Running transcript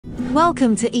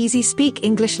Welcome to Easy Speak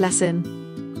English lesson.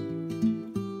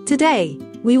 Today,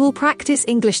 we will practice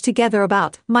English together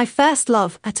about my first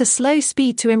love at a slow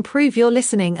speed to improve your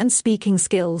listening and speaking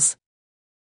skills.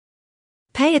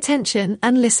 Pay attention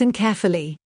and listen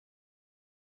carefully.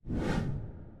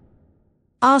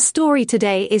 Our story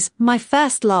today is My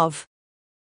First Love.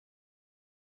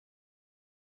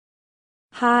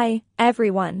 Hi,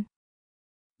 everyone.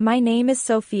 My name is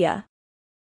Sophia.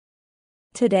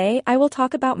 Today I will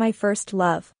talk about my first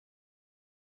love.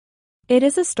 It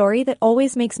is a story that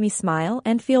always makes me smile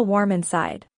and feel warm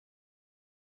inside.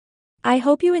 I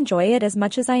hope you enjoy it as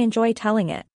much as I enjoy telling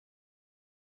it.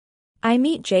 I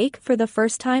meet Jake for the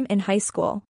first time in high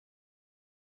school.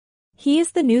 He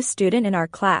is the new student in our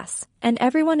class, and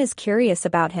everyone is curious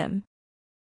about him.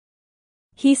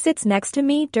 He sits next to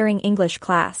me during English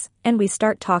class, and we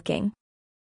start talking.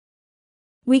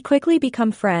 We quickly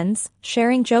become friends,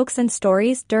 sharing jokes and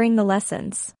stories during the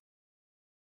lessons.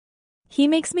 He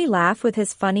makes me laugh with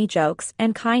his funny jokes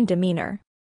and kind demeanor.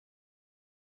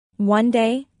 One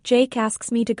day, Jake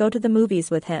asks me to go to the movies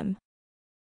with him.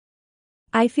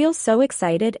 I feel so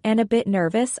excited and a bit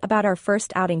nervous about our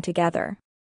first outing together.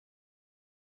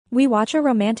 We watch a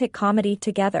romantic comedy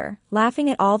together, laughing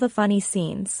at all the funny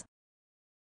scenes.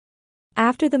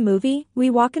 After the movie, we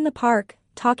walk in the park,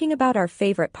 talking about our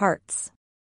favorite parts.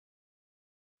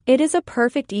 It is a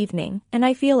perfect evening, and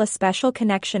I feel a special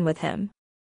connection with him.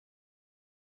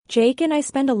 Jake and I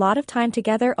spend a lot of time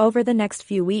together over the next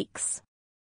few weeks.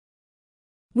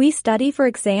 We study for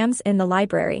exams in the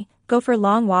library, go for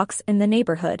long walks in the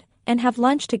neighborhood, and have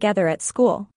lunch together at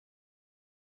school.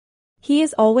 He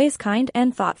is always kind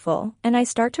and thoughtful, and I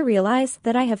start to realize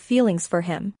that I have feelings for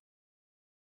him.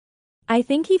 I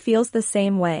think he feels the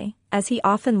same way, as he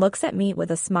often looks at me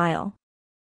with a smile.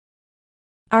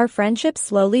 Our friendship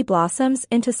slowly blossoms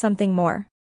into something more.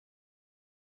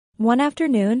 One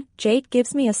afternoon, Jake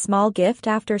gives me a small gift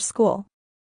after school.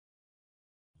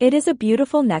 It is a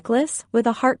beautiful necklace with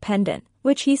a heart pendant,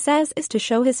 which he says is to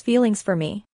show his feelings for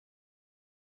me.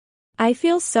 I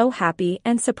feel so happy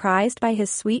and surprised by his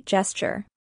sweet gesture.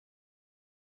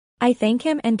 I thank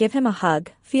him and give him a hug,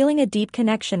 feeling a deep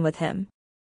connection with him.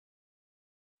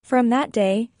 From that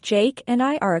day, Jake and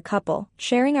I are a couple,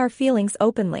 sharing our feelings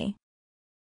openly.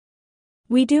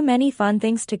 We do many fun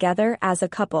things together as a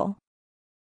couple.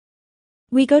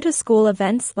 We go to school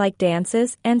events like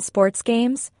dances and sports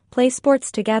games, play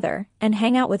sports together, and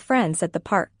hang out with friends at the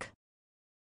park.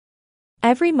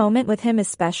 Every moment with him is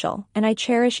special, and I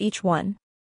cherish each one.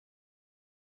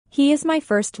 He is my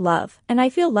first love, and I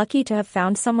feel lucky to have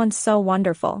found someone so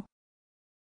wonderful.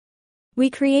 We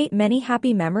create many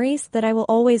happy memories that I will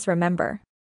always remember.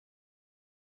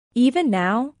 Even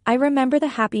now, I remember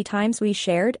the happy times we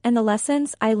shared and the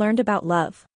lessons I learned about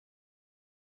love.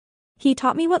 He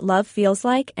taught me what love feels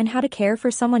like and how to care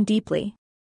for someone deeply.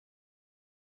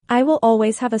 I will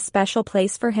always have a special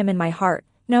place for him in my heart,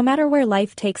 no matter where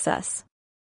life takes us.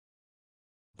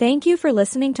 Thank you for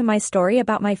listening to my story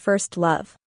about my first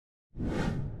love.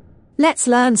 Let's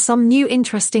learn some new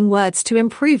interesting words to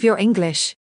improve your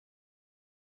English.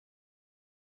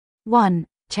 1.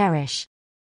 Cherish.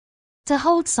 To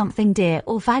hold something dear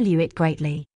or value it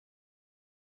greatly.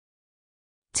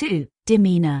 2.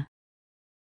 Demeanor.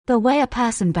 The way a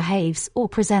person behaves or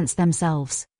presents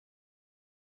themselves.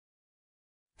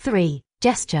 3.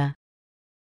 Gesture.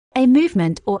 A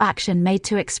movement or action made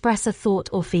to express a thought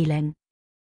or feeling.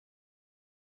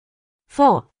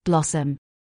 4. Blossom.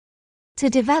 To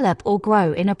develop or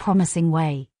grow in a promising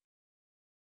way.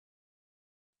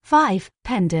 5.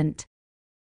 Pendant.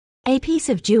 A piece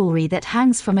of jewelry that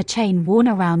hangs from a chain worn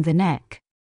around the neck.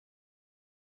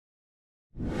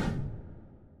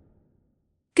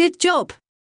 Good job!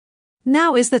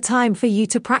 Now is the time for you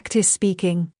to practice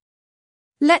speaking.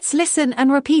 Let's listen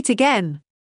and repeat again.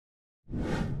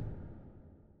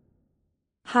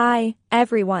 Hi,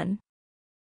 everyone.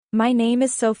 My name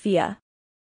is Sophia.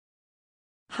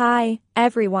 Hi,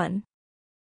 everyone.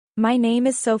 My name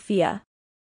is Sophia.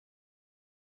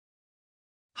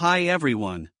 Hi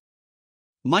everyone.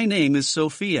 My name is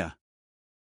Sophia.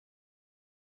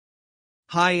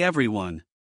 Hi everyone.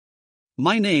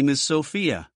 My name is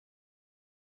Sophia.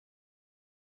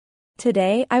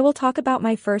 Today I will talk about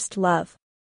my first love.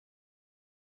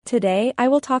 Today I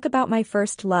will talk about my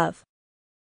first love.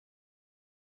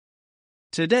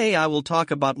 Today I will talk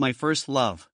about my first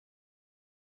love.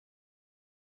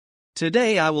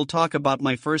 Today I will talk about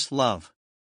my first love.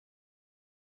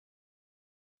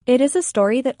 It is a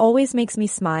story that always makes me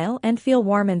smile and feel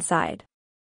warm inside.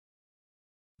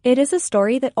 It is a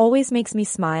story that always makes me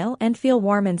smile and feel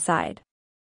warm inside.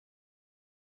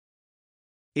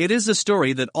 It is a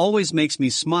story that always makes me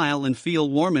smile and feel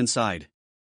warm inside.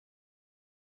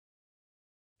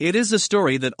 It is a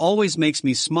story that always makes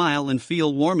me smile and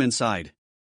feel warm inside.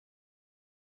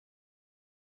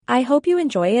 I hope you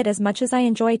enjoy it as much as I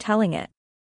enjoy telling it.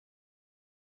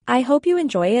 I hope you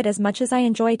enjoy it as much as I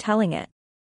enjoy telling it.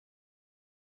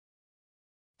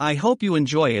 I hope you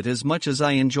enjoy it as much as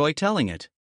I enjoy telling it.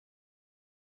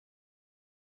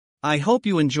 I hope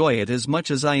you enjoy it as much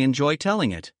as I enjoy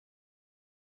telling it.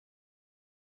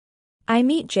 I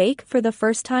meet Jake for the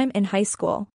first time in high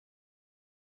school.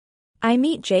 I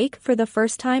meet Jake for the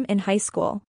first time in high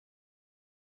school.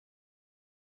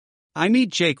 I meet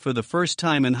Jake for the first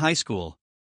time in high school.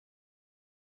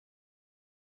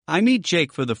 I meet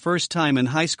Jake for the first time in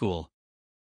high school.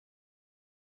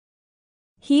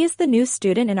 He is the new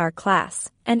student in our class,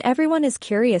 and everyone is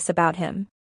curious about him.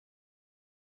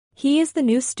 He is the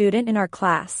new student in our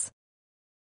class.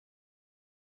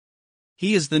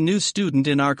 He is the new student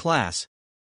in our class.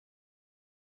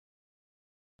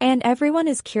 And everyone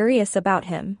is curious about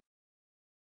him.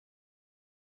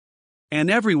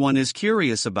 And everyone is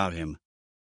curious about him.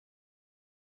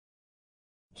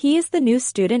 He is the new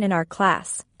student in our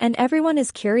class, and everyone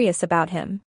is curious about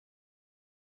him.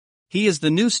 He is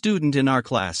the new student in our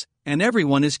class, and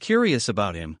everyone is curious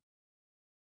about him.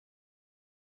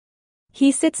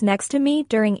 He sits next to me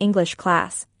during English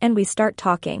class, and we start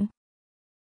talking.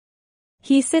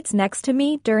 He sits next to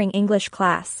me during English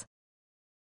class.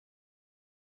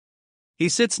 He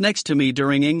sits next to me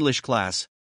during English class.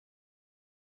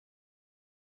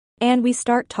 And we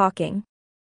start talking.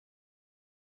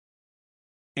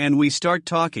 And we start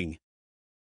talking.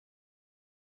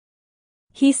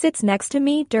 He sits next to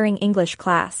me during English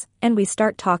class, and we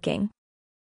start talking.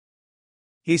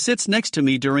 He sits next to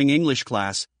me during English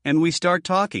class, and we start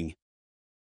talking.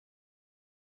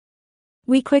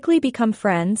 We quickly become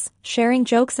friends, sharing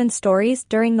jokes and stories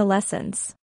during the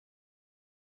lessons.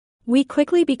 We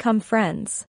quickly become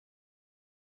friends.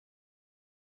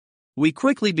 We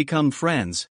quickly become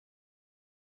friends.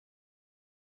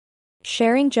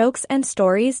 Sharing jokes and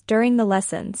stories during the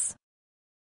lessons.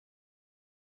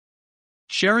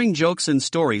 Sharing jokes and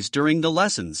stories during the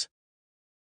lessons.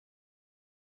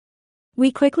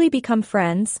 We quickly become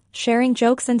friends, sharing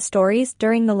jokes and stories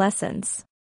during the lessons.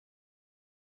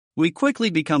 We quickly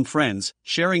become friends,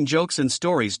 sharing jokes and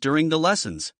stories during the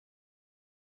lessons.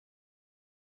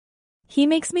 He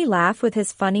makes me laugh with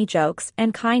his funny jokes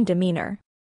and kind demeanor.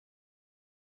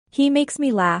 He makes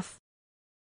me laugh.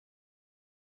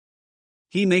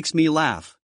 He makes me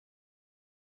laugh.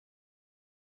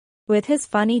 With his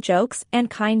funny jokes and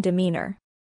kind demeanor.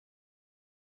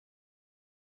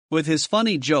 With his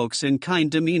funny jokes and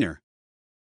kind demeanor.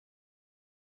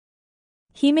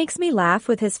 He makes me laugh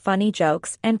with his funny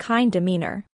jokes and kind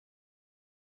demeanor.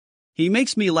 He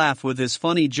makes me laugh with his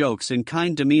funny jokes and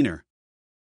kind demeanor.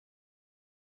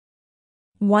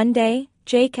 One day,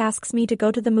 Jake asks me to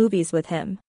go to the movies with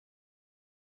him.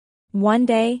 One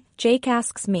day, Jake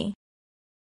asks me.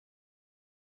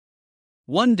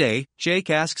 One day, Jake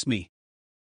asks me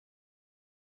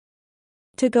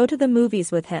To go to the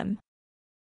movies with him.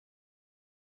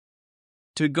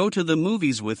 to go to the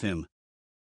movies with him.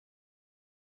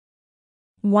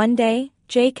 One day,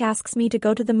 Jake asks me to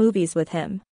go to the movies with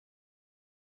him.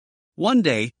 One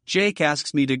day, Jake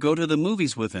asks me to go to the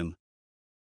movies with him.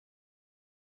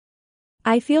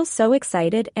 I feel so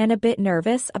excited and a bit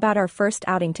nervous about our first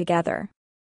outing together.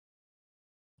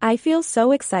 I feel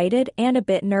so excited and a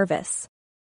bit nervous.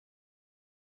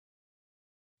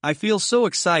 I feel so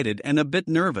excited and a bit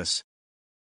nervous.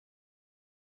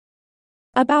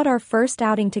 About our first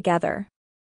outing together.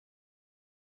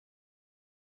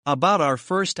 About our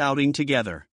first outing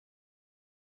together.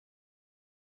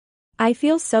 I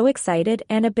feel so excited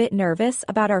and a bit nervous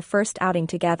about our first outing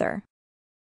together.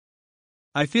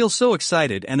 I feel so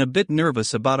excited and a bit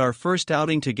nervous about our first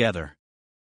outing together.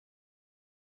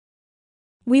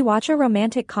 We watch a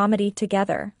romantic comedy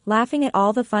together, laughing at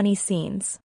all the funny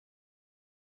scenes.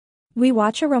 We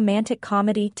watch a romantic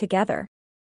comedy together.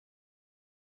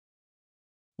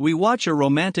 We watch a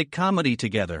romantic comedy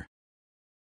together.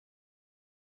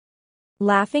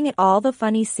 Laughing at all the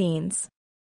funny scenes.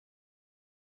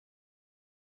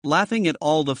 Laughing at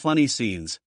all the funny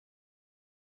scenes.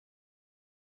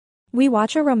 We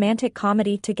watch a romantic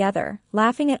comedy together,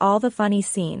 laughing at all the funny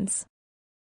scenes.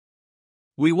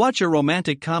 We watch a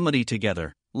romantic comedy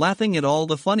together, laughing at all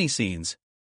the funny scenes.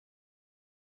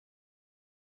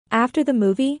 After the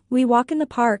movie, we walk in the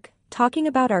park, talking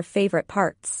about our favorite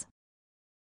parts.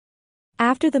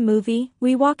 After the movie,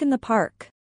 we walk in the park.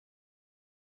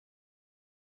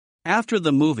 After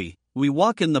the movie, we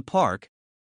walk in the park.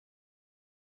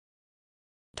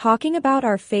 Talking about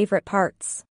our favorite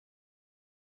parts.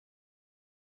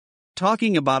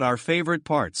 Talking about our favorite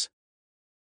parts.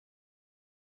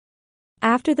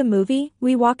 After the movie,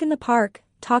 we walk in the park,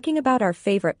 talking about our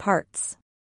favorite parts.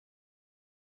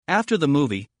 After the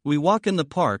movie, we walk in the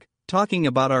park, talking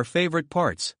about our favorite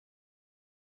parts.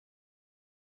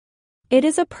 It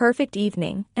is a perfect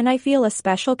evening, and I feel a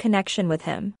special connection with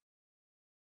him.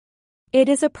 It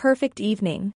is a perfect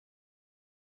evening.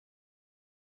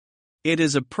 It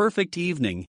is a perfect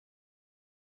evening.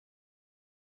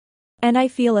 And I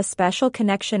feel a special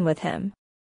connection with him.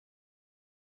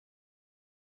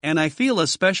 And I feel a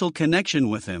special connection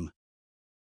with him.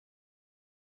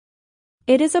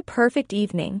 It is a perfect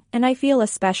evening, and I feel a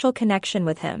special connection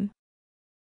with him.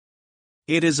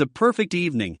 It is a perfect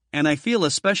evening, and I feel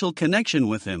a special connection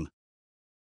with him.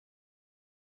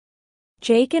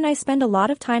 Jake and I spend a lot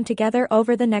of time together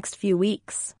over the next few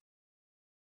weeks.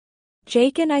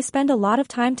 Jake and I spend a lot of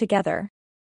time together.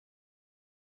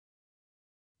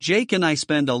 Jake and I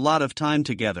spend a lot of time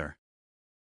together.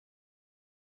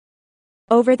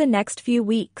 Over the next few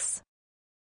weeks.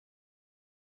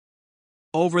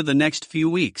 Over the next few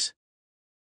weeks.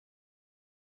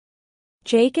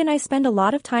 Jake and I spend a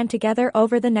lot of time together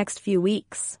over the next few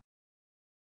weeks.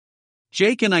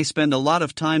 Jake and I spend a lot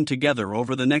of time together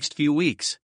over the next few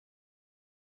weeks.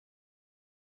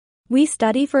 We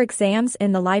study for exams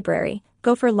in the library,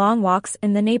 go for long walks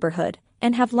in the neighborhood,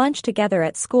 and have lunch together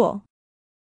at school.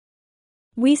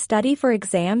 We study for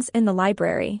exams in the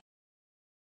library.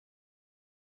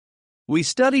 We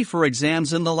study for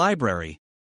exams in the library.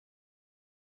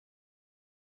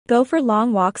 Go for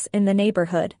long walks in the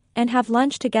neighborhood, and have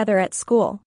lunch together at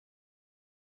school.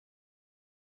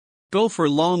 Go for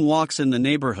long walks in the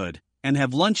neighborhood, and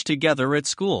have lunch together at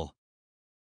school.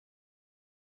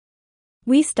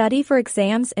 We study for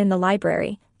exams in the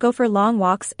library, go for long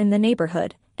walks in the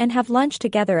neighborhood, and have lunch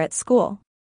together at school.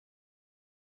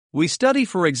 We study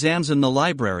for exams in the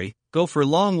library, go for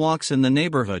long walks in the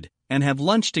neighborhood, and have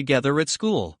lunch together at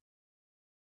school.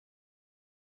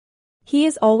 He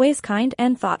is always kind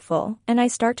and thoughtful, and I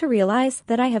start to realize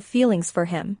that I have feelings for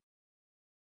him.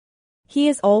 He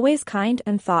is always kind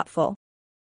and thoughtful.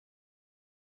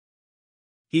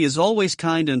 He is always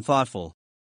kind and thoughtful.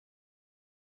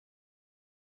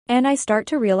 And I start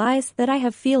to realize that I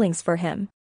have feelings for him.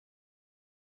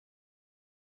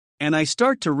 And I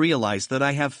start to realize that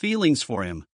I have feelings for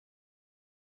him.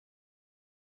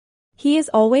 He is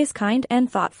always kind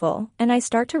and thoughtful, and I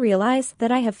start to realize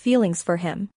that I have feelings for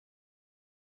him.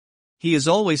 He is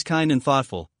always kind and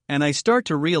thoughtful, and I start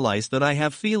to realize that I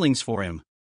have feelings for him.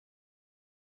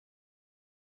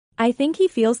 I think he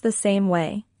feels the same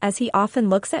way, as he often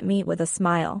looks at me with a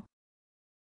smile.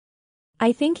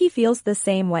 I think he feels the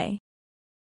same way.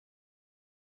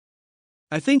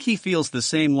 I think he feels the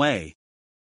same way.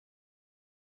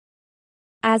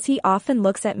 As he often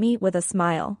looks at me with a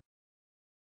smile.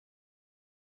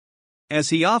 As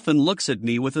he often looks at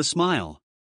me with a smile.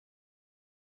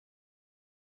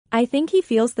 I think he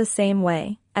feels the same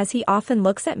way, as he often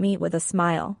looks at me with a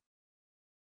smile.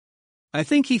 I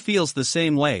think he feels the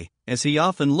same way, as he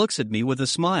often looks at me with a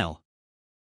smile.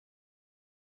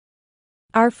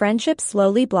 Our friendship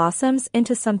slowly blossoms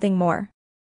into something more.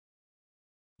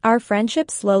 Our friendship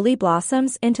slowly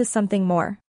blossoms into something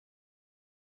more.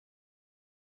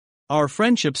 Our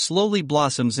friendship slowly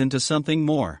blossoms into something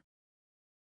more.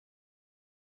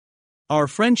 Our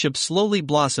friendship slowly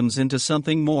blossoms into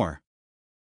something more.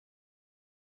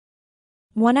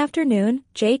 One afternoon,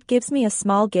 Jake gives me a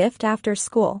small gift after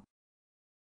school.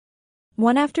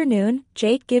 One afternoon,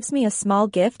 Jake gives me a small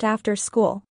gift after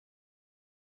school.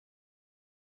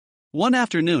 One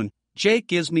afternoon, Jake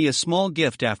gives me a small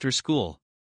gift after school.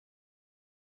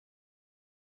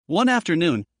 One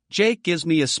afternoon, Jake gives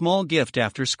me a small gift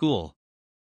after school.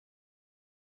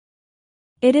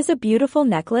 It is a beautiful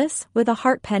necklace with a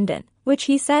heart pendant, which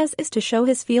he says is to show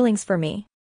his feelings for me.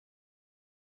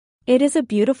 It is a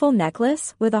beautiful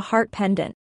necklace with a heart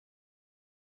pendant.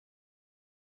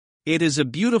 It is a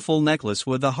beautiful necklace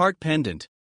with a heart pendant.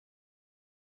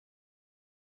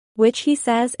 Which he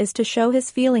says is to show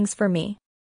his feelings for me.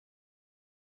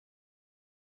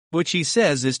 Which he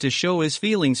says is to show his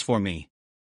feelings for me.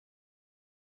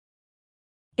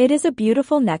 It is a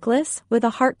beautiful necklace with a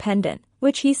heart pendant,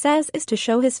 which he says is to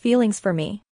show his feelings for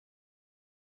me.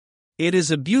 It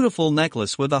is a beautiful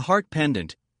necklace with a heart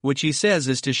pendant, which he says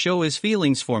is to show his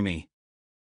feelings for me.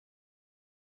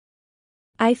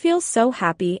 I feel so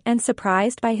happy and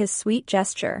surprised by his sweet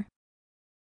gesture.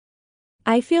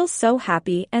 I feel so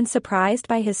happy and surprised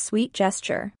by his sweet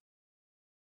gesture.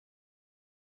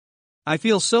 I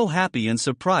feel so happy and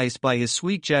surprised by his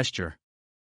sweet gesture.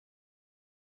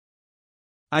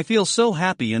 I feel so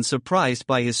happy and surprised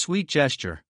by his sweet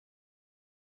gesture.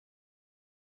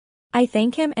 I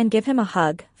thank him and give him a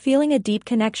hug, feeling a deep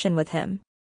connection with him.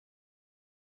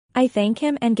 I thank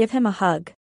him and give him a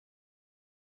hug.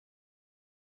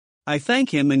 I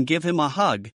thank him and give him a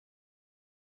hug.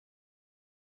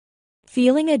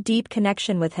 Feeling a deep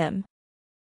connection with him.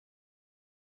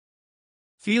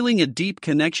 Feeling a deep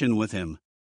connection with him.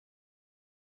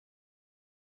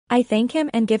 I thank him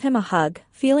and give him a hug,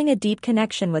 feeling a deep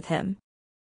connection with him.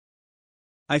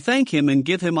 I thank him and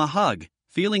give him a hug,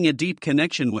 feeling a deep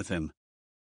connection with him.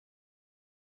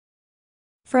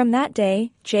 From that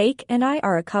day, Jake and I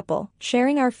are a couple,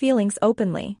 sharing our feelings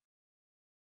openly.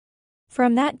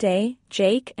 From that day,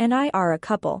 Jake and I are a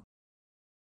couple.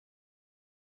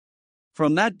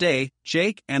 From that day,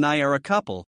 Jake and I are a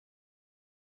couple.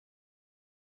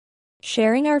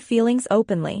 Sharing our feelings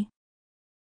openly.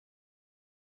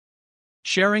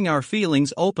 Sharing our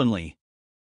feelings openly.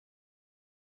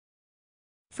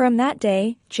 From that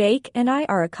day, Jake and I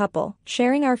are a couple,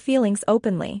 sharing our feelings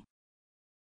openly.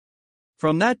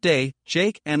 From that day,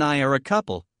 Jake and I are a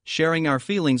couple, sharing our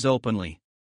feelings openly.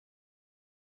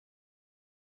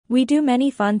 We do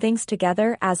many fun things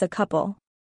together as a couple.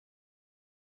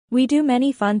 We do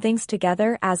many fun things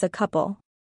together as a couple.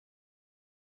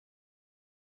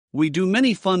 We do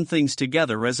many fun things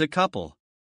together as a couple.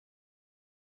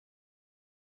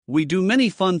 We do many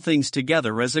fun things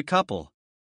together as a couple.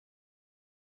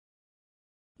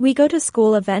 We go to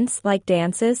school events like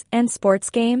dances and sports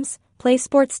games, play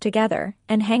sports together,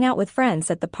 and hang out with friends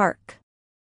at the park.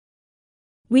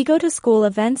 We go to school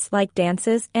events like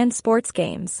dances and sports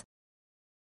games.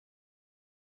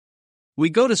 We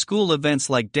go to school events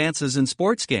like dances and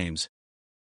sports games.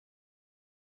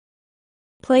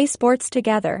 Play sports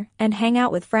together, and hang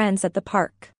out with friends at the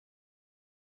park.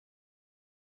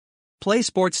 Play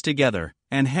sports together,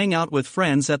 and hang out with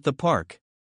friends at the park.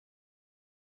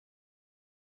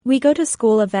 We go to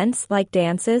school events like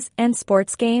dances and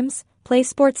sports games, play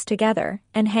sports together,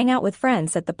 and hang out with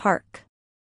friends at the park.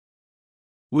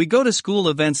 We go to school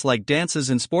events like dances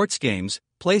and sports games,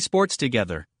 play sports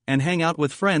together, and hang out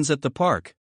with friends at the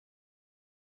park.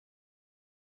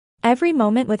 Every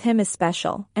moment with him is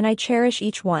special, and I cherish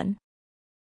each one.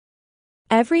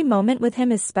 Every moment with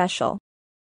him is special.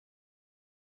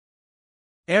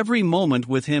 Every moment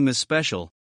with him is special.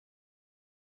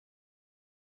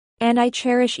 And I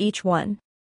cherish each one.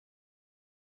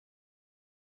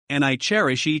 And I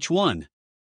cherish each one.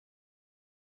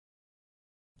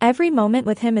 Every moment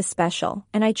with him is special,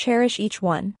 and I cherish each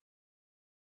one.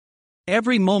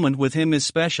 Every moment with him is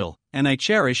special, and I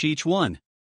cherish each one.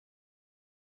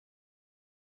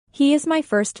 He is my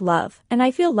first love, and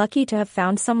I feel lucky to have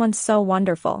found someone so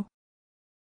wonderful.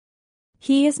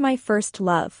 He is my first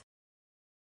love.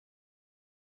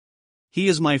 He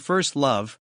is my first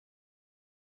love.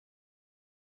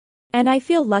 And I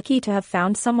feel lucky to have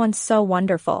found someone so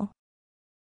wonderful.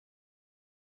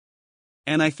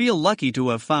 And I feel lucky to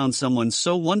have found someone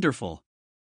so wonderful.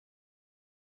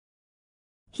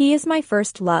 He is my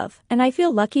first love, and I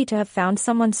feel lucky to have found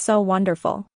someone so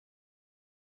wonderful.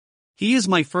 He is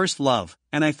my first love,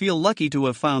 and I feel lucky to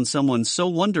have found someone so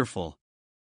wonderful.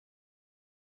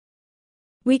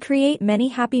 We create many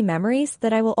happy memories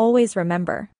that I will always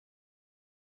remember.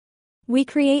 We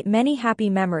create many happy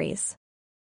memories.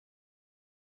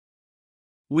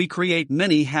 We create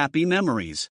many happy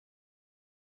memories.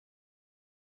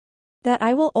 That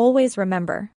I will always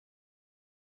remember.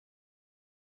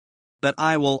 That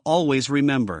I will always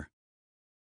remember.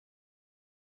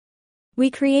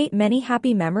 We create many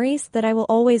happy memories that I will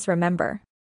always remember.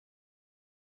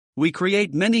 We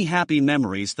create many happy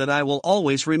memories that I will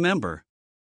always remember.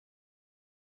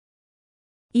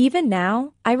 Even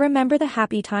now, I remember the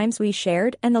happy times we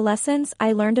shared and the lessons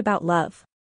I learned about love.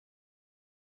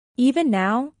 Even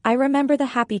now, I remember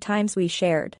the happy times we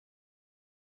shared.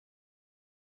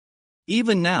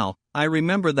 Even now, I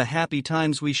remember the happy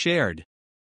times we shared.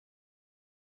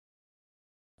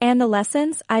 And the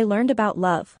lessons I learned about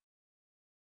love.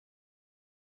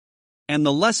 And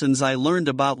the lessons I learned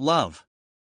about love.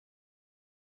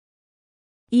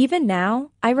 Even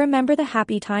now, I remember the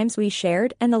happy times we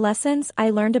shared and the lessons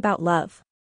I learned about love.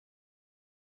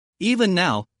 Even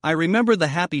now, I remember the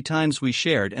happy times we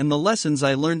shared and the lessons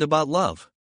I learned about love.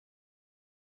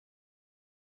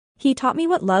 He taught me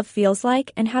what love feels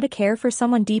like and how to care for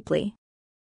someone deeply.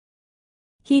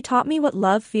 He taught me what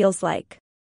love feels like.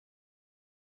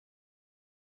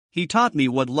 He taught me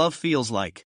what love feels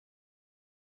like.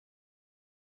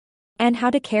 And how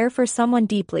to care for someone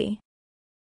deeply.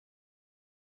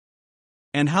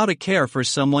 And how to care for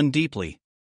someone deeply.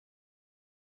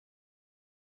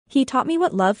 He taught me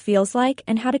what love feels like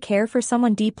and how to care for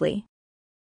someone deeply.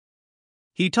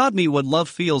 He taught me what love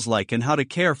feels like and how to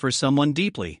care for someone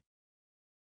deeply.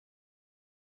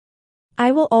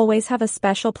 I will always have a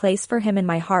special place for him in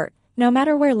my heart, no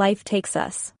matter where life takes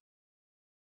us.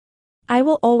 I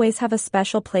will always have a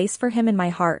special place for him in my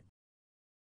heart.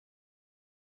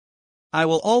 I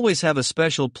will always have a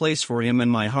special place for him in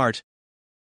my heart.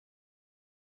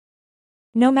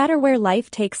 No matter where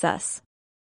life takes us.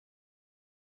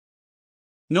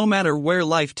 No matter where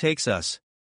life takes us.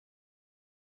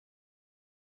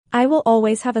 I will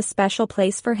always have a special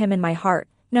place for him in my heart,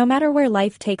 no matter where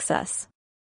life takes us.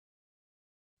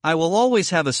 I will always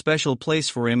have a special place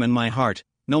for him in my heart,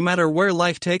 no matter where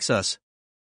life takes us.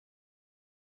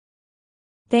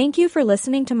 Thank you for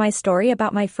listening to my story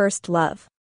about my first love.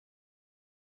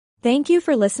 Thank you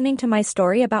for listening to my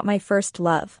story about my first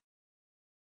love.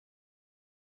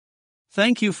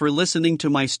 Thank you for listening to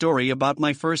my story about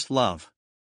my first love.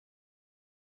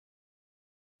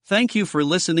 Thank you for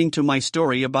listening to my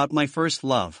story about my first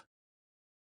love.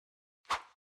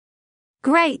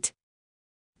 Great!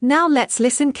 Now let's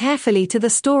listen carefully to the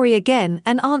story again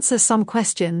and answer some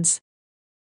questions.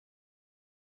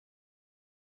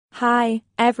 Hi,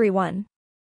 everyone.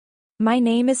 My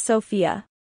name is Sophia.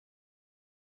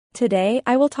 Today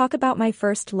I will talk about my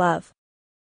first love.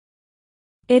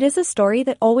 It is a story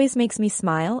that always makes me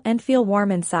smile and feel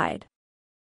warm inside.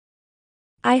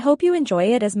 I hope you enjoy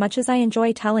it as much as I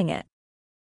enjoy telling it.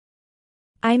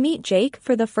 I meet Jake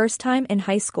for the first time in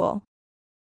high school.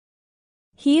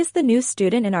 He is the new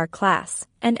student in our class,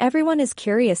 and everyone is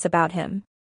curious about him.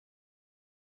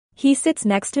 He sits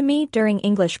next to me during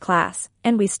English class,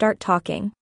 and we start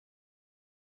talking.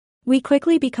 We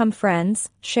quickly become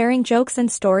friends, sharing jokes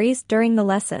and stories during the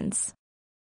lessons.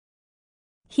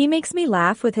 He makes me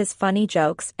laugh with his funny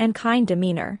jokes and kind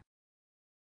demeanor.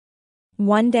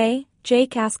 One day,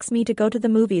 Jake asks me to go to the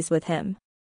movies with him.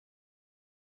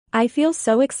 I feel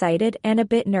so excited and a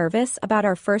bit nervous about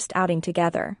our first outing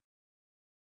together.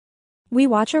 We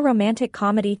watch a romantic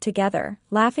comedy together,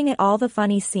 laughing at all the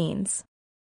funny scenes.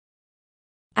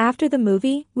 After the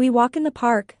movie, we walk in the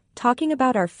park, talking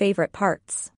about our favorite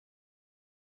parts.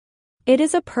 It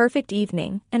is a perfect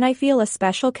evening, and I feel a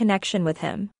special connection with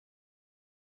him.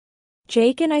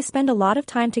 Jake and I spend a lot of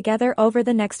time together over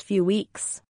the next few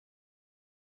weeks.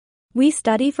 We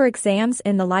study for exams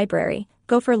in the library,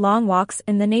 go for long walks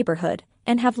in the neighborhood,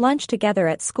 and have lunch together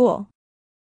at school.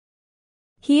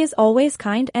 He is always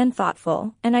kind and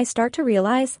thoughtful, and I start to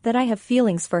realize that I have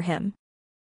feelings for him.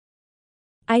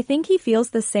 I think he feels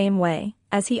the same way,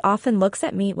 as he often looks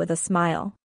at me with a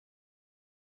smile.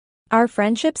 Our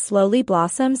friendship slowly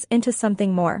blossoms into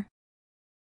something more.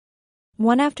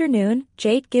 One afternoon,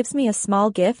 Jake gives me a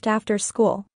small gift after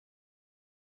school.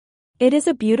 It is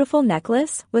a beautiful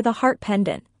necklace with a heart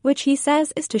pendant, which he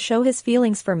says is to show his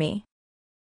feelings for me.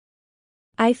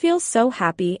 I feel so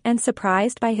happy and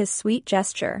surprised by his sweet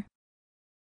gesture.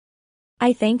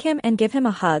 I thank him and give him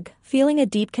a hug, feeling a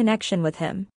deep connection with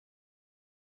him.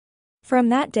 From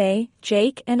that day,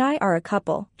 Jake and I are a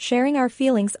couple, sharing our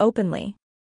feelings openly.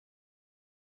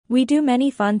 We do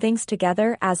many fun things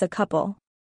together as a couple.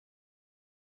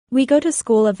 We go to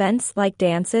school events like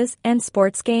dances and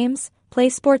sports games, play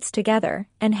sports together,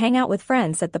 and hang out with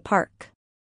friends at the park.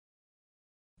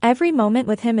 Every moment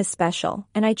with him is special,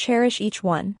 and I cherish each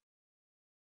one.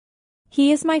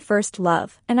 He is my first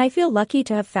love, and I feel lucky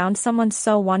to have found someone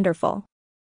so wonderful.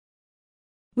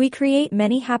 We create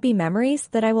many happy memories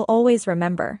that I will always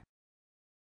remember.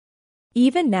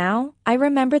 Even now, I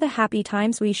remember the happy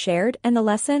times we shared and the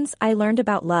lessons I learned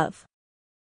about love.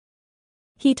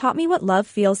 He taught me what love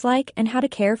feels like and how to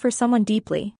care for someone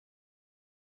deeply.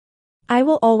 I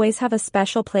will always have a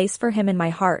special place for him in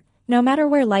my heart, no matter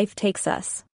where life takes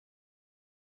us.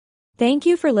 Thank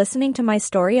you for listening to my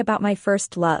story about my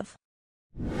first love.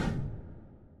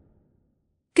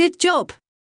 Good job!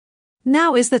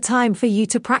 Now is the time for you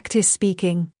to practice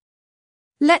speaking.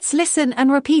 Let's listen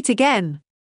and repeat again.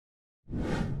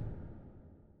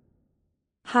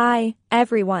 Hi,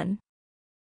 everyone.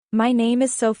 My name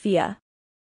is Sophia.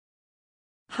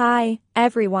 Hi,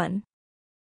 everyone.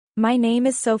 My name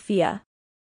is Sophia.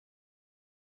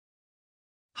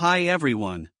 Hi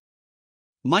everyone.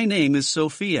 My name is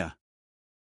Sophia.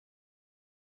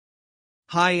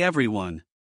 Hi everyone.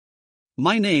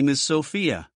 My name is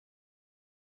Sophia.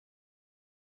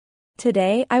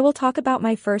 Today I will talk about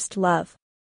my first love.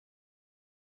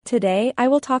 Today I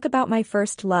will talk about my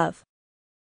first love.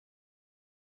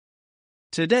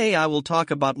 Today I will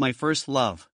talk about my first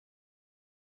love.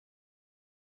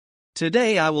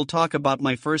 Today I will talk about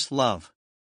my first love.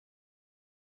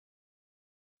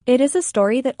 It is a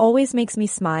story that always makes me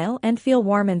smile and feel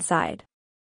warm inside.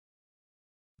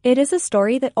 It is a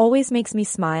story that always makes me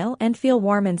smile and feel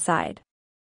warm inside.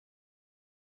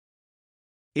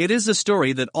 It is a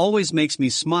story that always makes me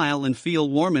smile and feel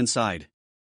warm inside.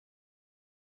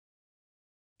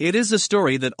 It is a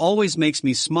story that always makes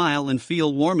me smile and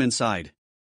feel warm inside.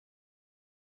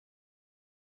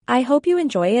 I hope you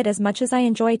enjoy it as much as I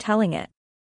enjoy telling it.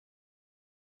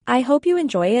 I hope you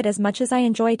enjoy it as much as I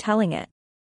enjoy telling it.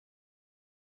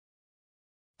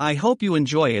 I hope you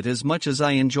enjoy it as much as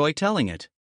I enjoy telling it.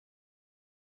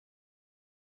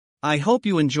 I hope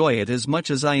you enjoy it as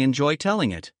much as I enjoy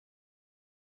telling it.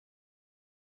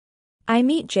 I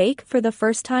meet Jake for the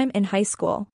first time in high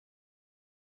school.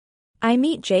 I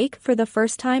meet Jake for the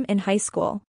first time in high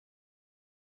school.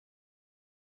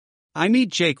 I meet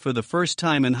Jake for the first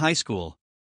time in high school.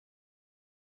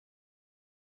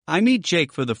 I meet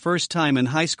Jake for the first time in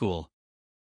high school.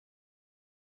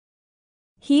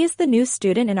 He is the new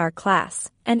student in our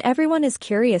class, and everyone is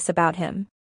curious about him.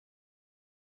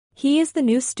 He is the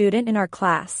new student in our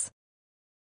class.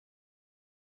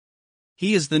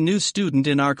 He is the new student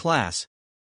in our class.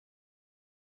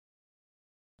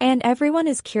 And everyone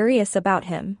is curious about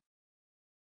him.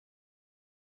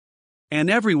 And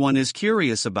everyone is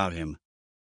curious about him.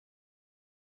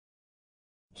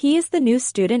 He is the new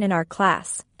student in our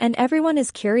class, and everyone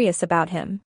is curious about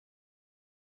him.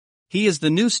 He is the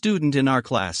new student in our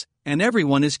class, and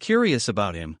everyone is curious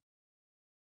about him.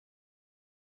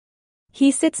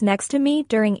 He sits next to me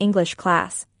during English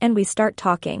class, and we start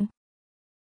talking.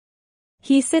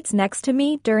 He sits next to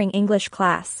me during English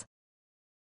class.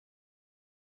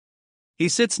 He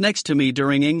sits next to me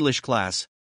during English class.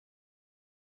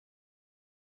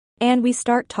 And we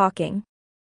start talking.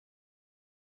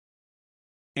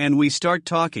 And we start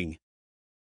talking.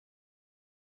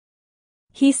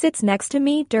 He sits next to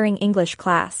me during English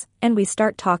class, and we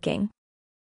start talking.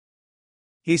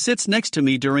 He sits next to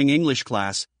me during English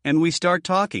class, and we start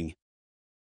talking.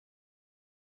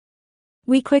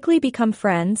 We quickly become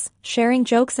friends, sharing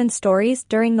jokes and stories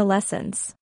during the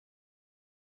lessons.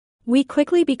 We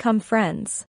quickly become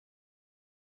friends.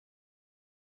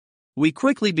 We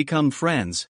quickly become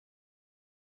friends.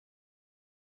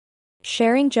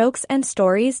 Sharing jokes and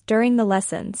stories during the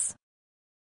lessons.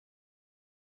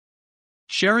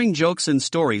 Sharing jokes and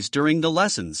stories during the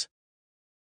lessons.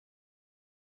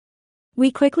 We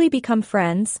quickly become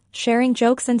friends, sharing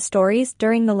jokes and stories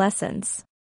during the lessons.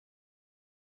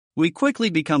 We quickly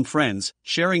become friends,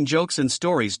 sharing jokes and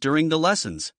stories during the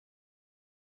lessons.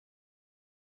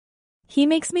 He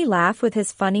makes me laugh with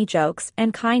his funny jokes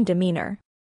and kind demeanor.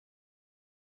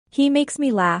 He makes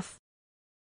me laugh.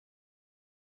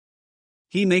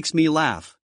 He makes me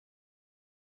laugh.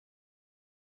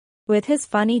 With his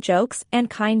funny jokes and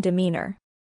kind demeanor.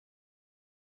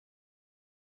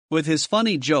 With his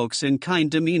funny jokes and kind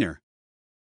demeanor.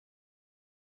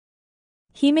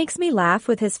 He makes me laugh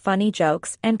with his funny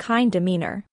jokes and kind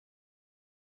demeanor.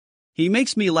 He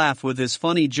makes me laugh with his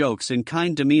funny jokes and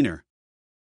kind demeanor.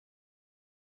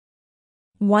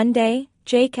 One day,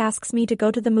 Jake asks me to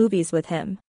go to the movies with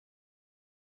him.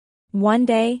 One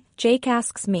day, Jake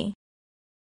asks me.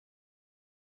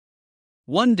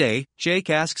 One day, Jake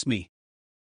asks me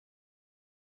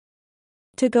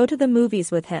to go to the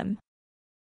movies with him.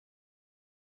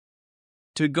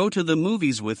 To go to the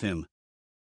movies with him.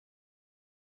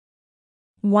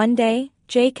 One day,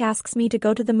 Jake asks me to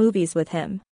go to the movies with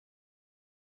him.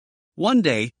 One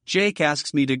day, Jake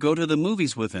asks me to go to the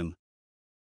movies with him.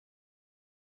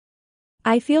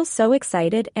 I feel so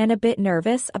excited and a bit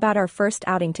nervous about our first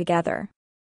outing together.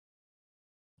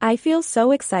 I feel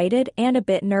so excited and a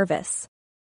bit nervous.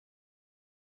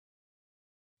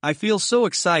 I feel so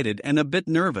excited and a bit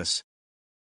nervous.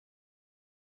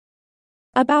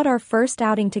 About our first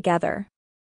outing together.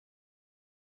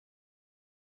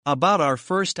 About our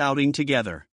first outing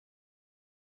together.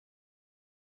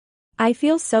 I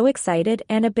feel so excited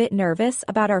and a bit nervous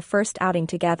about our first outing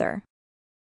together.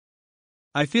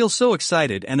 I feel so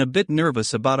excited and a bit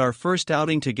nervous about our first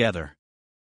outing together.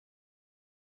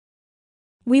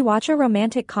 We watch a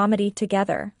romantic comedy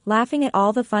together, laughing at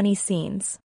all the funny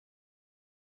scenes.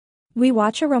 We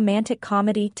watch a romantic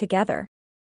comedy together.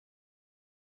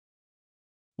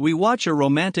 We watch a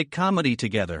romantic comedy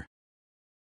together.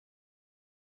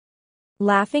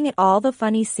 Laughing at all the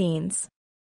funny scenes.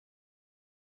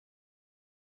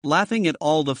 Laughing at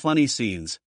all the funny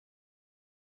scenes.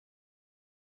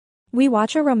 We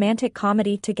watch a romantic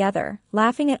comedy together,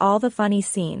 laughing at all the funny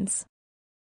scenes.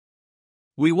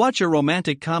 We watch a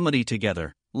romantic comedy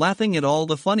together, laughing at all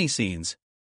the funny scenes.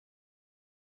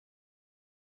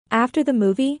 After the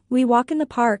movie, we walk in the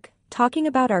park, talking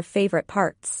about our favorite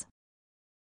parts.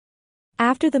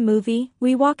 After the movie,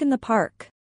 we walk in the park.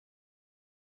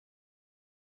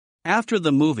 After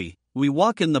the movie, we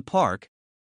walk in the park.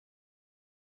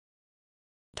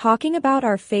 Talking about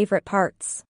our favorite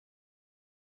parts.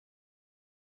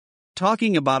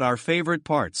 Talking about our favorite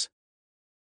parts.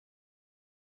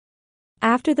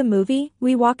 After the movie,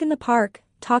 we walk in the park,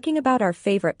 talking about our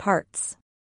favorite parts.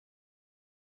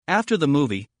 After the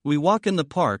movie, we walk in the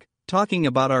park, talking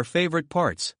about our favorite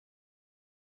parts.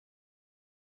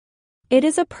 It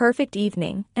is a perfect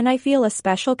evening, and I feel a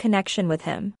special connection with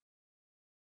him.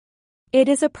 It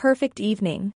is a perfect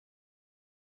evening.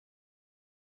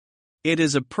 It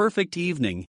is a perfect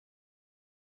evening.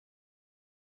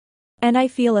 And I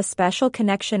feel a special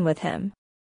connection with him.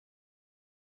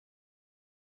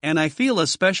 And I feel a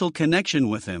special connection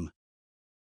with him.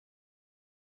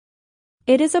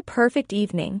 It is a perfect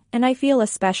evening, and I feel a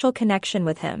special connection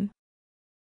with him.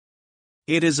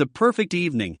 It is a perfect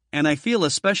evening, and I feel a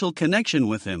special connection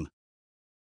with him.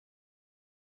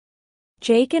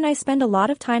 Jake and I spend a lot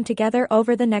of time together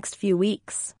over the next few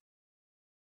weeks.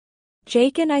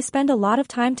 Jake and I spend a lot of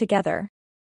time together.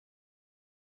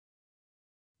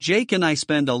 Jake and I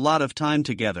spend a lot of time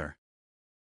together.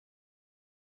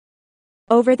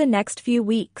 Over the next few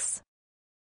weeks.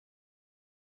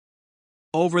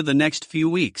 Over the next few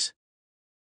weeks.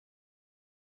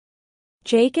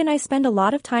 Jake and I spend a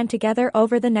lot of time together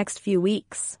over the next few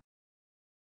weeks.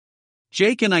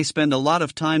 Jake and I spend a lot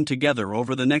of time together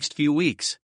over the next few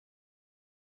weeks.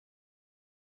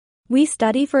 We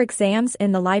study for exams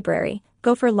in the library,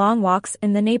 go for long walks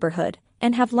in the neighborhood,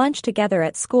 and have lunch together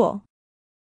at school.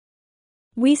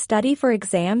 We study for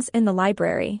exams in the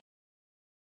library.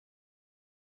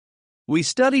 We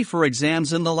study for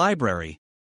exams in the library.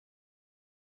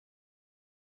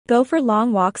 Go for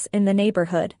long walks in the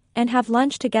neighborhood, and have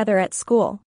lunch together at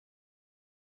school.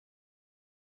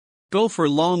 Go for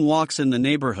long walks in the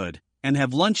neighborhood, and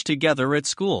have lunch together at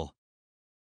school.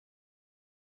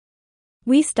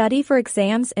 We study for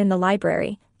exams in the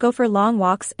library, go for long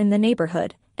walks in the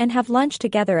neighborhood, and have lunch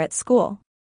together at school.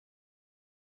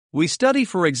 We study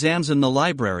for exams in the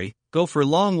library, go for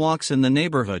long walks in the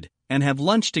neighborhood, and have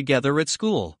lunch together at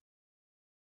school.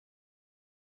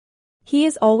 He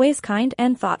is always kind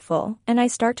and thoughtful, and I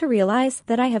start to realize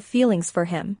that I have feelings for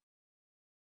him.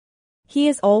 He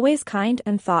is always kind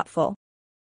and thoughtful.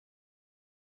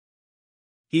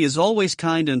 He is always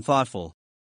kind and thoughtful.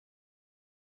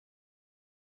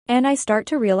 And I start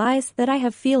to realize that I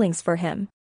have feelings for him.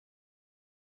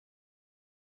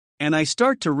 And I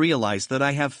start to realize that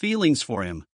I have feelings for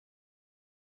him.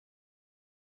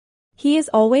 He is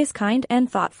always kind and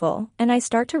thoughtful, and I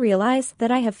start to realize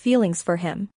that I have feelings for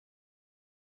him.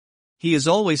 He is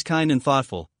always kind and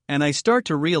thoughtful, and I start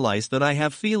to realize that I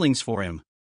have feelings for him.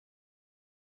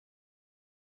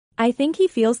 I think he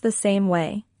feels the same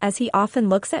way, as he often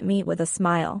looks at me with a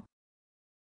smile.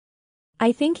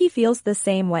 I think he feels the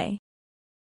same way.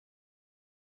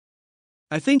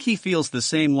 I think he feels the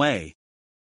same way.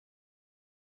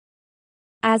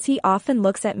 As he often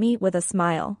looks at me with a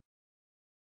smile.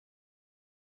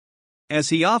 As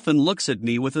he often looks at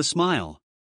me with a smile.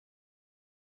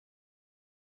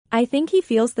 I think he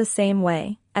feels the same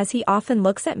way, as he often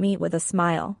looks at me with a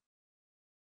smile.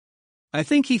 I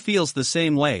think he feels the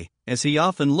same way, as he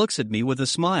often looks at me with a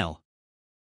smile.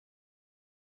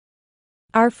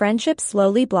 Our friendship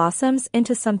slowly blossoms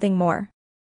into something more.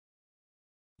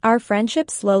 Our friendship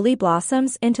slowly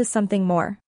blossoms into something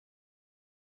more.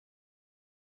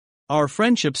 Our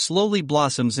friendship slowly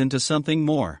blossoms into something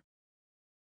more.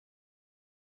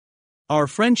 Our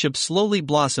friendship slowly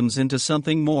blossoms into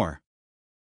something more.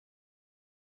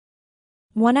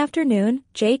 One afternoon,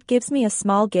 Jake gives me a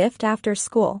small gift after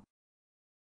school.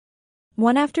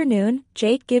 One afternoon,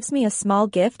 Jake gives me a small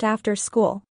gift after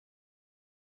school.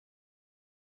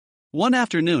 One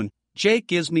afternoon, Jake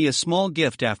gives me a small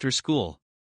gift after school.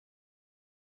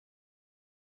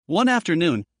 One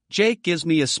afternoon, Jake gives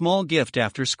me a small gift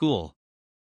after school.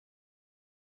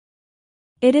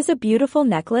 It is a beautiful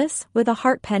necklace with a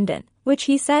heart pendant, which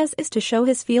he says is to show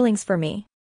his feelings for me.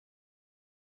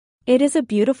 It is a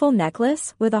beautiful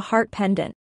necklace with a heart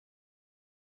pendant.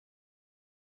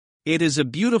 It is a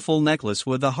beautiful necklace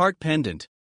with a heart pendant.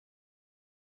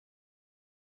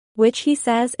 Which he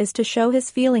says is to show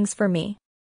his feelings for me.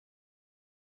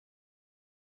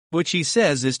 Which he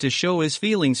says is to show his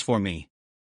feelings for me.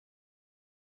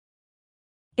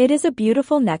 It is a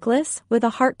beautiful necklace with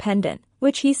a heart pendant,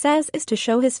 which he says is to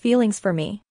show his feelings for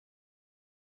me.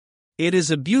 It is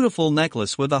a beautiful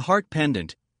necklace with a heart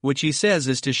pendant, which he says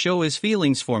is to show his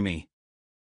feelings for me.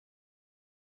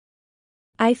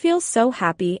 I feel so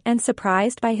happy and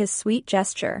surprised by his sweet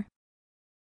gesture.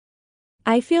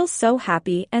 I feel so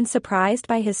happy and surprised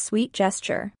by his sweet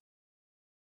gesture.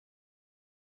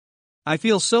 I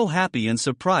feel so happy and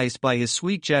surprised by his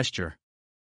sweet gesture.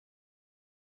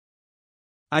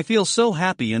 I feel so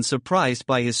happy and surprised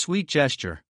by his sweet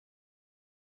gesture.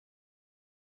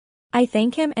 I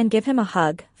thank him and give him a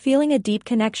hug, feeling a deep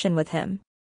connection with him.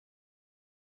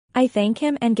 I thank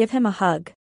him and give him a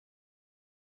hug.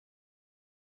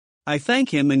 I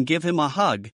thank him and give him a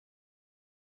hug.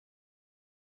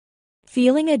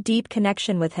 Feeling a deep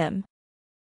connection with him.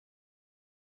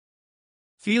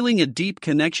 Feeling a deep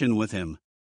connection with him.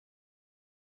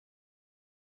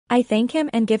 I thank him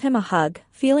and give him a hug,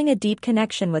 feeling a deep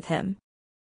connection with him.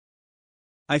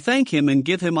 I thank him and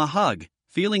give him a hug,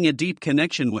 feeling a deep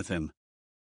connection with him.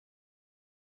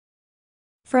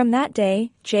 From that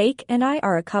day, Jake and I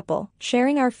are a couple,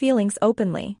 sharing our feelings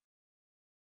openly.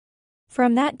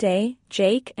 From that day,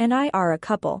 Jake and I are a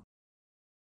couple.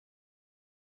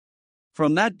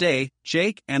 From that day,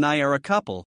 Jake and I are a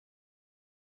couple.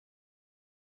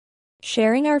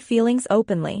 Sharing our feelings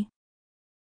openly.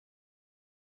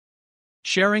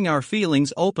 Sharing our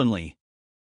feelings openly.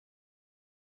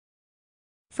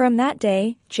 From that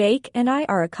day, Jake and I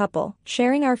are a couple,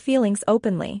 sharing our feelings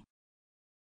openly.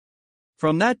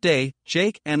 From that day,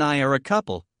 Jake and I are a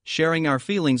couple, sharing our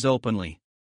feelings openly.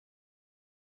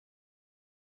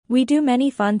 We do many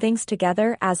fun things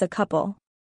together as a couple.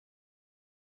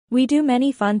 We do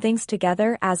many fun things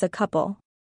together as a couple.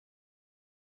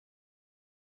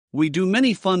 We do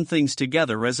many fun things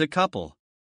together as a couple.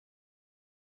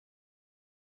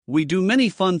 We do many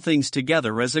fun things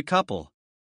together as a couple.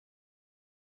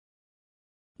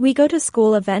 We go to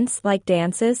school events like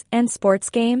dances and sports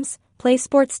games, play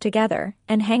sports together,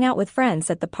 and hang out with friends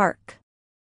at the park.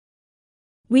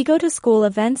 We go to school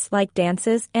events like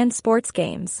dances and sports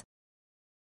games.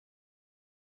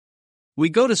 We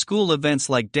go to school events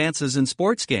like dances and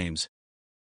sports games.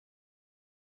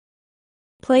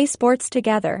 Play sports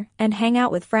together, and hang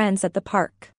out with friends at the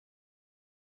park.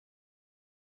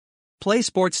 Play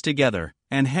sports together,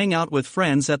 and hang out with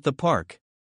friends at the park.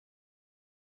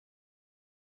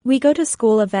 We go to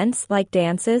school events like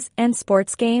dances and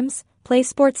sports games, play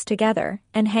sports together,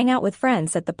 and hang out with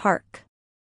friends at the park.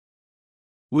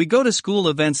 We go to school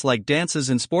events like dances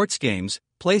and sports games,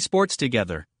 play sports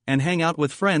together, and hang out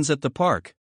with friends at the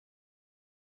park.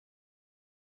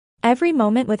 Every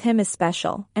moment with him is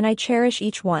special, and I cherish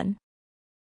each one.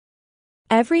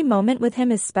 Every moment with him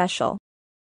is special.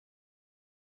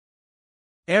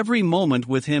 Every moment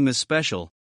with him is special.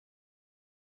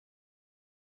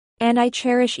 And I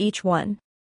cherish each one.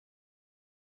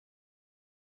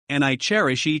 And I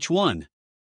cherish each one.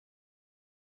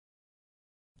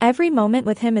 Every moment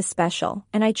with him is special,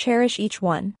 and I cherish each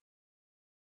one.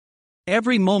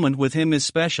 Every moment with him is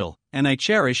special, and I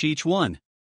cherish each one.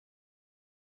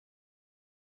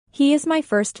 He is my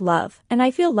first love, and I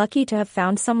feel lucky to have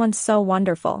found someone so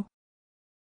wonderful.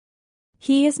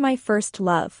 He is my first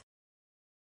love.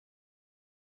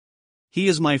 He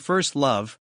is my first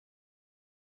love.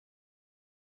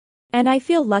 And I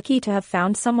feel lucky to have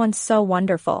found someone so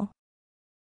wonderful.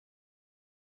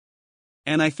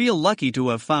 And I feel lucky to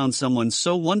have found someone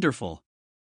so wonderful.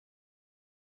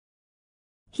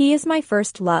 He is my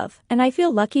first love, and I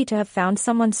feel lucky to have found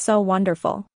someone so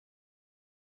wonderful.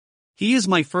 He is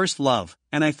my first love,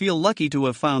 and I feel lucky to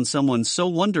have found someone so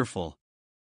wonderful.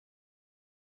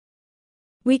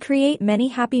 We create many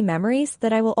happy memories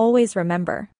that I will always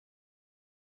remember.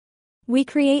 We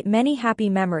create many happy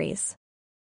memories.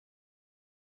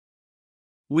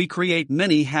 We create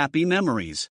many happy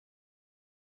memories.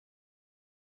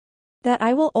 That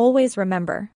I will always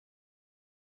remember.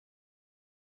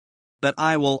 That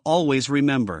I will always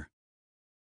remember.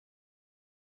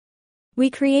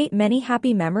 We create many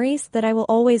happy memories that I will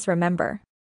always remember.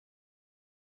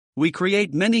 We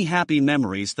create many happy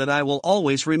memories that I will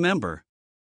always remember.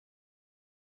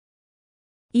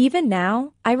 Even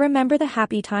now, I remember the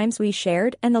happy times we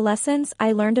shared and the lessons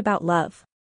I learned about love.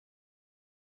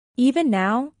 Even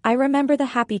now, I remember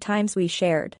the happy times we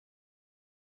shared.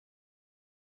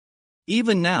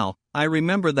 Even now, I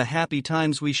remember the happy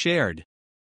times we shared.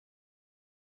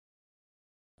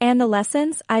 And the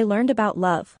lessons I learned about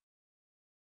love.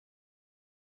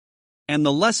 And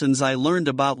the lessons I learned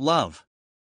about love.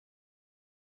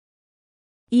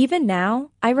 Even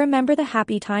now, I remember the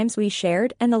happy times we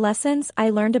shared and the lessons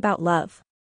I learned about love.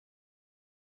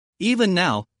 Even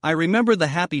now, I remember the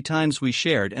happy times we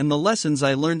shared and the lessons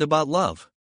I learned about love.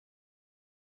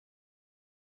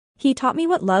 He taught me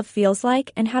what love feels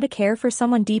like and how to care for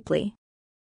someone deeply.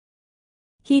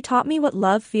 He taught me what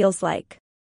love feels like.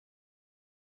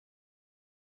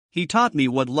 He taught me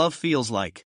what love feels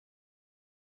like.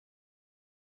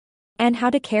 And how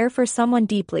to care for someone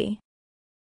deeply.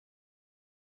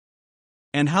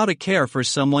 And how to care for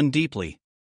someone deeply.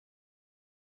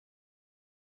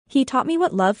 He taught me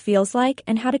what love feels like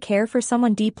and how to care for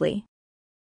someone deeply.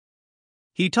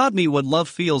 He taught me what love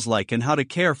feels like and how to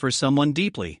care for someone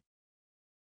deeply.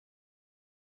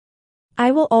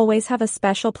 I will always have a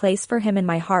special place for him in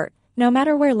my heart, no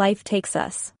matter where life takes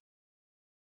us.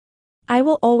 I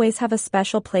will always have a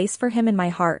special place for him in my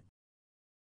heart.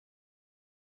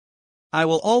 I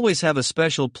will always have a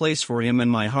special place for him in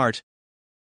my heart.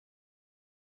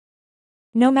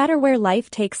 No matter where life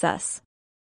takes us.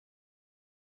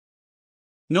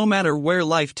 No matter where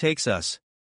life takes us.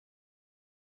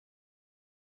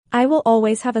 I will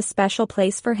always have a special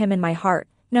place for him in my heart,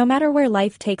 no matter where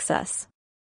life takes us.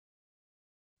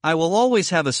 I will always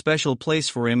have a special place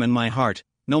for him in my heart,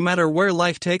 no matter where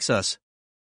life takes us.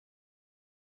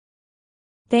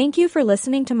 Thank you for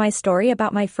listening to my story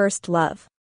about my first love.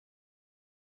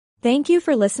 Thank you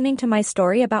for listening to my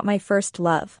story about my first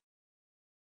love.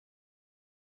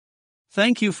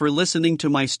 Thank you for listening to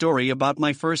my story about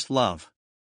my first love.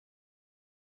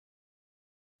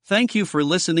 Thank you for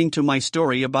listening to my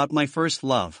story about my first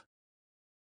love.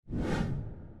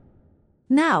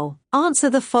 Now, answer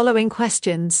the following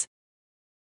questions.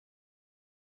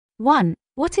 1.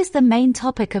 What is the main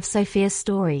topic of Sophia's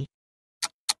story?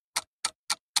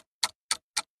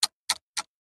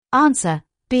 Answer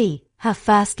B. Her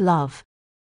first love.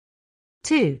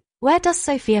 2. Where does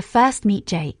Sophia first meet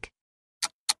Jake?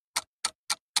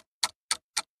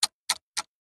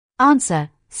 Answer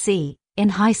C. In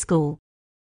high school.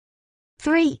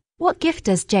 3. What gift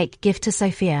does Jake give to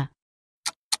Sophia?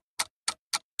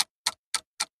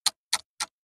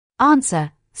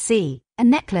 Answer C. A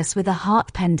necklace with a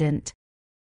heart pendant.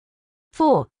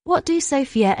 4. What do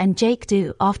Sophia and Jake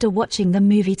do after watching the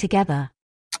movie together?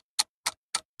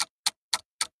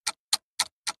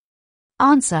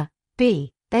 Answer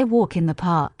B. They walk in the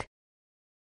park.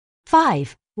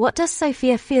 5. What does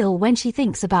Sophia feel when she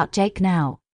thinks about Jake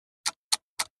now?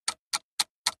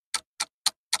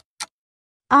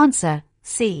 Answer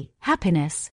C.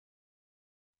 Happiness.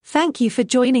 Thank you for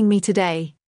joining me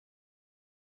today.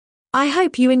 I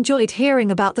hope you enjoyed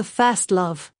hearing about the first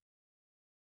love.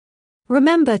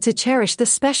 Remember to cherish the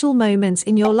special moments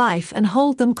in your life and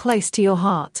hold them close to your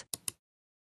heart.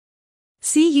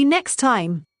 See you next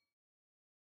time.